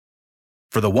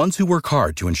For the ones who work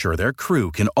hard to ensure their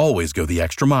crew can always go the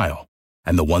extra mile,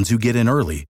 and the ones who get in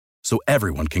early so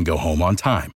everyone can go home on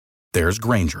time, there's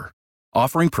Grainger,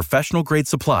 offering professional-grade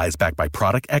supplies backed by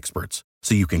product experts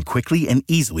so you can quickly and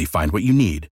easily find what you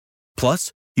need.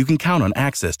 Plus, you can count on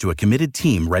access to a committed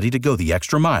team ready to go the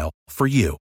extra mile for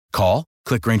you. Call,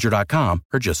 click Grainger.com,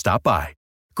 or just stop by.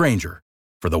 Grainger,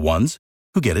 for the ones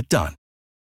who get it done.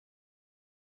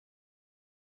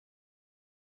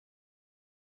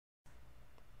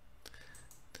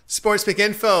 Sports Pick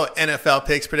Info, NFL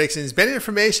picks, predictions, betting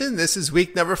information. This is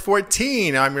week number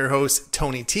 14. I'm your host,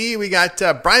 Tony T. We got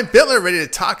Brian Bitler ready to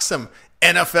talk some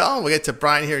NFL. We'll get to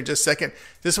Brian here in just a second.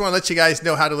 Just want to let you guys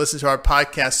know how to listen to our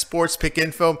podcast, Sports Pick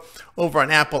Info, over on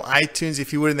Apple iTunes.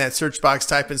 If you would, in that search box,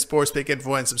 type in Sports Pick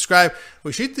Info and subscribe.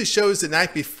 We shoot the shows the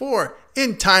night before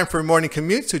in time for a morning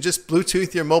commute, so just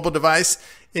Bluetooth your mobile device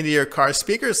into your car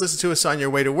speakers. Listen to us on your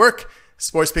way to work.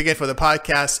 Sports Pick Info, the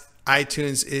podcast.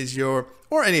 iTunes is your,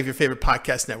 or any of your favorite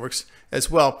podcast networks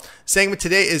as well. Segment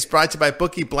today is brought to you by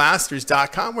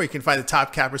BookieBlasters.com, where you can find the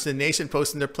top cappers in the nation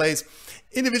posting their plays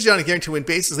individually on a guarantee win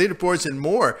basis, leaderboards, and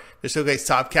more. To showcase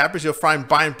top cappers, you'll find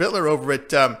Brian Bitler over at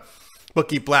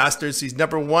Bookie Blasters. He's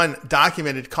number one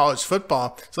documented college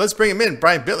football. So let's bring him in.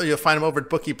 Brian Bitler, you'll find him over at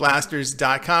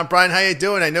BookieBlasters.com. Brian, how you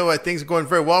doing? I know things are going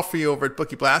very well for you over at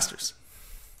Bookie Blasters.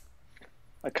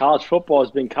 College football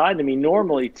has been kind to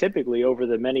me. Typically, over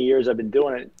the many years I've been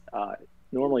doing it,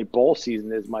 normally bowl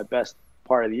season is my best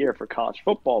part of the year for college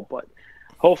football. But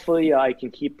hopefully I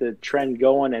can keep the trend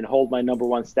going and hold my number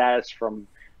one status from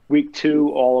week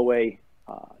 2 all the way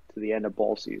to the end of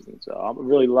bowl season. So I'm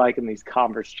really liking these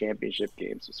conference championship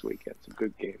games this weekend. Some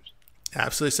good games.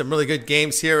 Absolutely. Some really good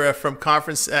games here from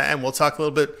conference, and we'll talk a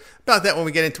little bit about that when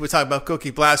we get into it. We'll talk about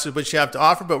Bookie Blasters, what you have to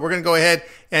offer, but we're going to go ahead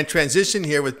and transition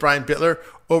here with Brian Bitler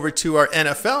over to our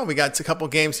NFL. We got a couple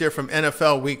games here from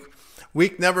NFL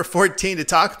week number 14 to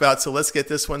talk about, so let's get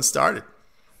this one started.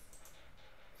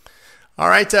 All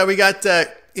right, we got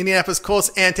Indianapolis Colts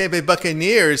and Tampa Bay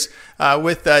Buccaneers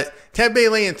with Tampa Bay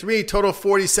laying 3, total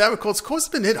 47. Colts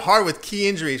have been hit hard with key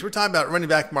injuries. We're talking about running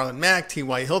back Marlon Mack,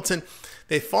 T.Y. Hilton.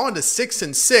 They've fallen to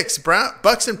 6-6.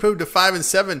 Bucks improved to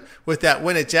 5-7 with that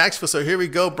win at Jacksonville. So here we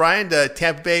go, Brian.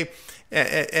 Tampa Bay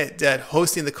at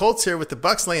hosting the Colts here with the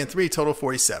Bucks laying 3, total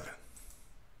 47.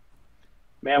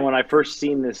 Man, when I first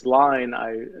seen this line,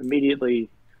 I immediately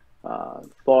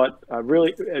thought I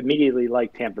really immediately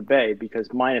liked Tampa Bay because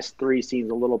 -3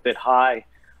 seems a little bit high.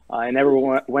 And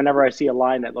whenever I see a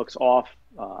line that looks off,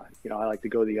 I like to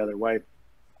go the other way.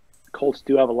 Colts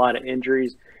do have a lot of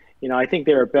injuries. I think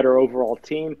they're a better overall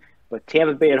team, but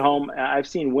Tampa Bay at home, I've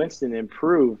seen Winston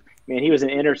improve. Man, he was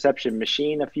an interception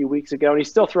machine a few weeks ago, and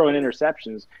he's still throwing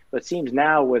interceptions, but it seems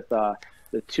now with the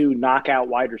 2 knockout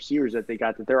wide receivers that they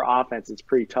got, that their offense is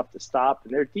pretty tough to stop,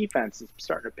 and their defense is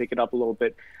starting to pick it up a little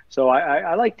bit. So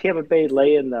I like Tampa Bay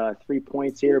laying the 3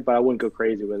 points here, but I wouldn't go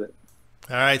crazy with it.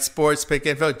 All right, Sports Pick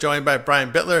Info, joined by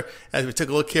Brian Bitler as we took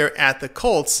a look here at the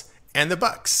Colts and the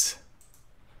Bucks.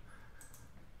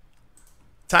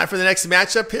 Time for the next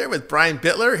matchup here with Brian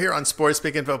Bitler here on Sports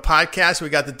Pick Info Podcast. We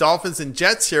got the Dolphins and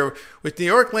Jets here with New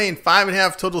York laying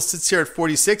 5.5. Total sits here at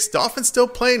 46. Dolphins still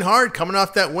playing hard, coming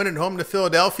off that win at home to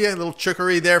Philadelphia. A little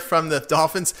trickery there from the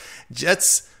Dolphins.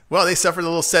 Jets, well, they suffered a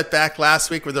little setback last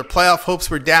week where their playoff hopes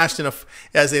were dashed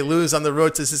as they lose on the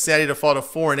road to Cincinnati to fall to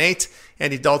 4-8.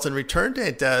 Andy Dalton returned,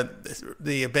 and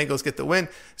the Bengals get the win.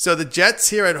 So the Jets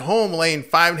here at home laying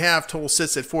 5.5. Total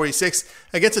sits at 46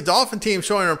 against a Dolphin team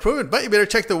showing an improvement. But you better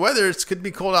check the weather. It could be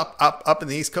cold up in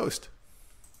the East Coast.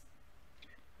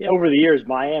 Yeah, over the years,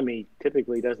 Miami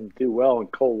typically doesn't do well in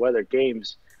cold weather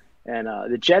games. And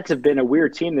the Jets have been a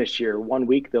weird team this year. 1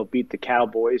 week they'll beat the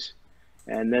Cowboys,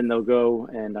 and then they'll go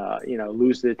and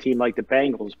lose to a team like the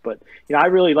Bengals. But I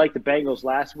really liked the Bengals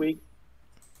last week.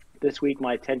 This week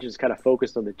my attention is kind of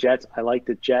focused on the Jets. I like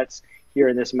the Jets here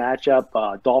in this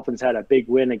matchup. Dolphins had a big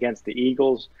win against the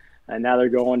Eagles, and now they're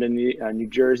going to New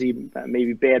Jersey,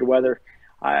 maybe bad weather.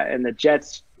 And the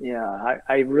Jets,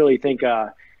 I really think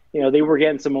they were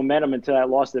getting some momentum until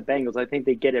that loss to the Bengals. I think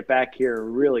they get it back here.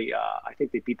 Really, I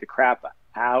think they beat the crap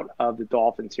out of the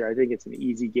Dolphins here. I think it's an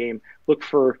easy game.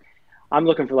 I'm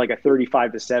looking for like a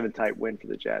 35-7 type win for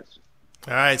the Jets.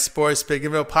 All right, Sports Pick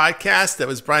Info Podcast. That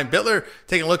was Brian Bitler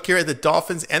taking a look here at the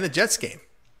Dolphins and the Jets game.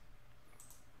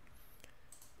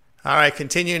 All right,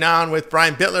 continuing on with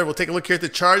Brian Bitler, we'll take a look here at the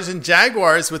Chargers and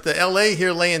Jaguars with the LA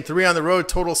here laying 3 on the road.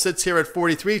 Total sits here at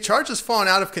 43. Chargers falling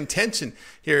out of contention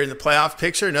here in the playoff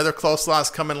picture. Another close loss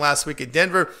coming last week at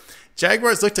Denver.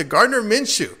 Jaguars look to Gardner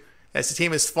Minshew as the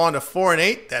team has fallen to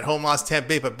 4-8. That home loss to Tampa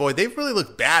Bay, but boy, they've really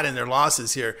looked bad in their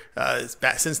losses here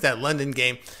since that London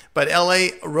game. But LA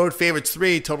road favorites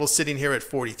 3, total sitting here at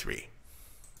 43.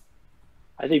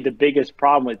 I think the biggest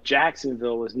problem with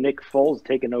Jacksonville was Nick Foles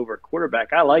taking over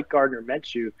quarterback. I like Gardner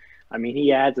Minshew. I mean,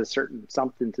 he adds a certain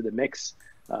something to the mix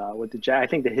with the Jags. I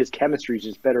think that his chemistry is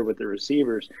just better with the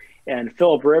receivers. And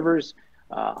Phillip Rivers,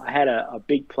 I had a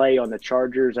big play on the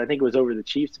Chargers. I think it was over the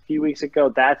Chiefs a few weeks ago.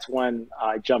 That's when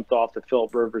I jumped off the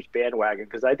Phillip Rivers bandwagon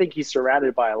because I think he's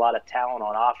surrounded by a lot of talent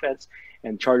on offense,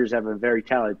 and Chargers have a very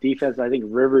talented defense. I think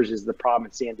Rivers is the problem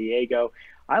in San Diego.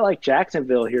 I like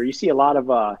Jacksonville here. You see a lot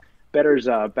of bettors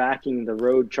backing the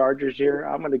road Chargers here.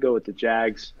 I'm going to go with the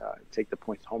Jags, take the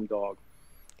points home dog.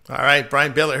 All right,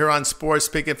 Brian Bitler here on Sports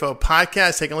Pick Info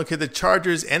Podcast, taking a look at the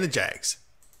Chargers and the Jags.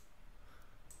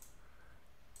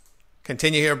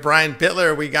 Continue here, Brian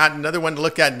Bitler. We got another one to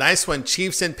look at. Nice one.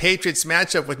 Chiefs and Patriots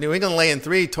matchup with New England laying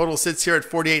 3. Total sits here at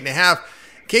 48.5.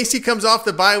 KC comes off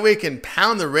the bye week and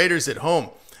pound the Raiders at home.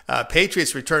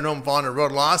 Patriots return home following a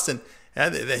road loss, and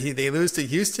they lose to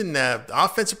Houston.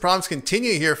 Offensive problems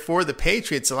continue here for the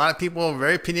Patriots. A lot of people are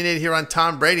very opinionated here on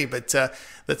Tom Brady, but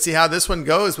let's see how this one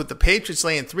goes with the Patriots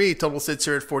laying 3. Total sits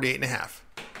here at 48.5.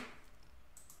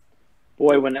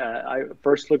 Boy, when I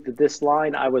first looked at this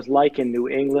line, I was liking New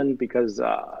England because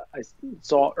I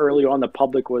saw early on the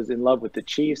public was in love with the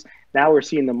Chiefs. Now we're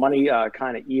seeing the money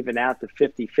kind of even out to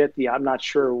 50-50. I'm not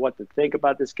sure what to think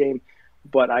about this game,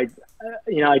 but I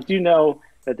do know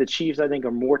that the Chiefs, I think, are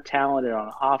more talented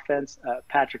on offense.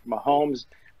 Patrick Mahomes,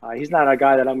 he's not a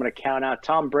guy that I'm going to count out.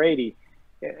 Tom Brady,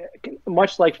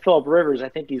 much like Phillip Rivers, I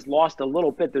think he's lost a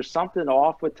little bit. There's something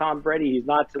off with Tom Brady. He's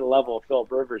not to the level of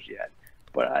Phillip Rivers yet.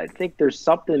 But I think there's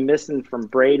something missing from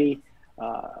Brady,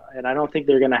 and I don't think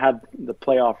they're going to have the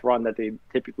playoff run that they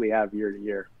typically have year to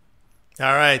year.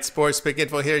 All right, Sports Pick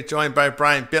Info here, joined by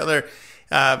Brian Bitler.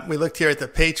 We looked here at the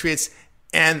Patriots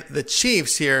and the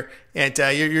Chiefs here, and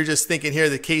you're just thinking here,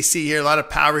 the KC here, a lot of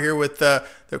power here with the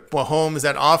Mahomes,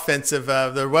 that offensive,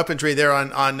 the weaponry there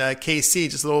on KC,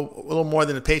 just a little more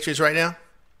than the Patriots right now.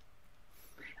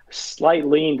 Slight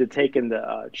lean to taking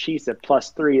the Chiefs at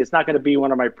 +3. It's not going to be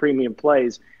one of my premium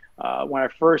plays. When I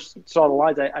first saw the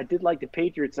lines, I did like the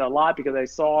Patriots a lot because I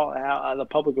saw how the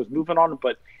public was moving on it,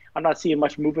 but I'm not seeing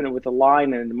much movement with the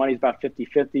line, and the money's about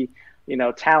 50-50.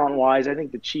 Talent-wise, I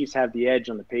think the Chiefs have the edge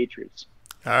on the Patriots.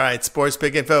 All right, Sports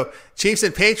Pick Info. Chiefs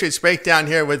and Patriots breakdown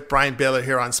here with Brian Bitler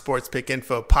here on Sports Pick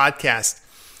Info Podcast.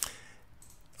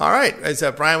 All right, as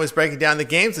Brian was breaking down the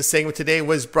games, the segment today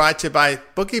was brought to you by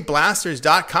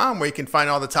BookieBlasters.com, where you can find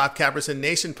all the top cappers in the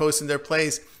nation posting their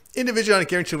plays individually on a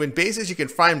guaranteed win basis. You can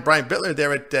find Brian Bitler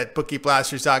there at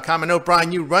BookieBlasters.com. I know,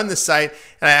 Brian, you run the site,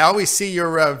 and I always see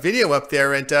your video up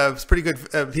there, and it's pretty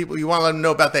good. People, you want to let them know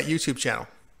about that YouTube channel.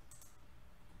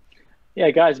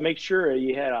 Yeah, guys, make sure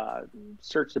you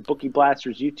search the Bookie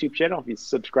Blasters YouTube channel. If you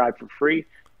subscribe for free,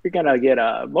 you're gonna get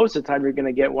most of the time you're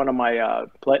gonna get one of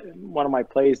my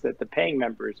plays that the paying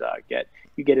members get.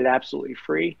 You get it absolutely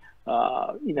free.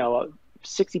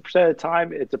 60% of the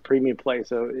time it's a premium play,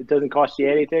 so it doesn't cost you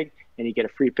anything, and you get a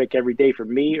free pick every day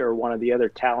from me or one of the other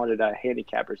talented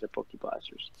handicappers at Bookie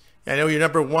Blasters. I know you're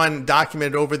number one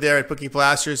documented over there at Bookie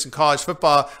Blasters in college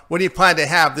football. What do you plan to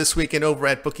have this weekend over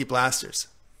at Bookie Blasters?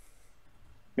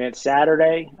 Man,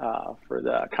 Saturday for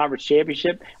the conference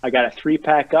championship, I got a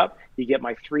 3-pack up. You get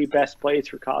my 3 best plays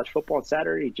for college football on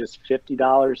Saturday, just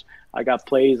 $50. I got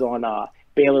plays on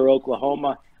Baylor,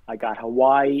 Oklahoma. I got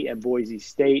Hawaii and Boise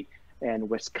State and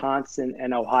Wisconsin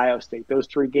and Ohio State. Those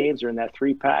 3 games are in that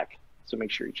 3-pack, so make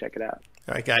sure you check it out.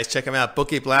 All right, guys, check them out,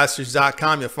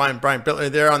 BookieBlasters.com. You'll find Brian Bitler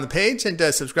there on the page, and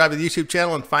subscribe to the YouTube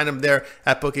channel and find him there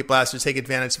at Bookie Blasters. Take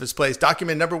advantage of his plays.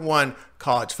 Document number 1,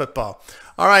 college football.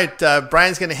 All right,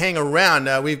 Brian's going to hang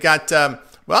around. We've got some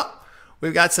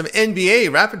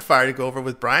NBA rapid fire to go over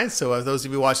with Brian. So those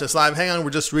of you watching us live, hang on, we'll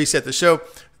just reset the show.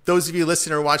 Those of you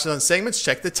listening or watching on segments,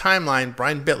 check the timeline.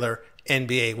 Brian Bitler,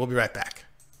 NBA. We'll be right back.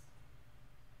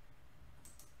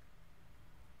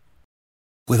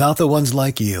 Without the ones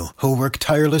like you, who work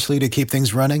tirelessly to keep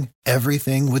things running,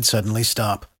 everything would suddenly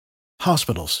stop.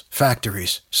 Hospitals,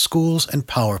 factories, schools, and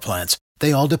power plants,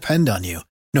 they all depend on you.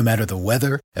 No matter the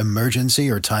weather, emergency,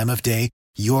 or time of day,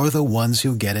 you're the ones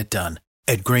who get it done.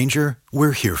 At Grainger,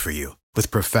 we're here for you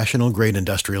with professional-grade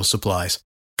industrial supplies.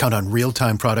 Count on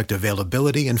real-time product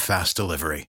availability and fast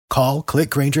delivery. Call, click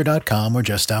Grainger.com, or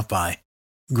just stop by.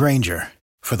 Grainger,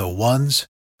 for the ones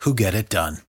who get it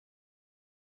done.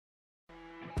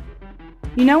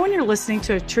 You know when you're listening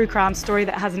to a true crime story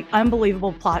that has an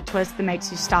unbelievable plot twist that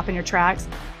makes you stop in your tracks?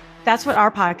 That's what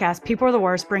our podcast, People Are the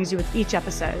Worst, brings you with each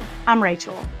episode. I'm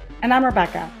Rachel. And I'm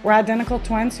Rebecca. We're identical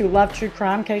twins who love true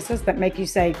crime cases that make you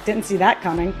say, didn't see that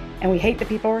coming, and we hate the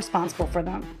people responsible for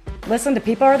them. Listen to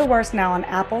People Are the Worst now on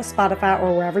Apple, Spotify,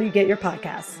 or wherever you get your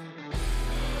podcasts.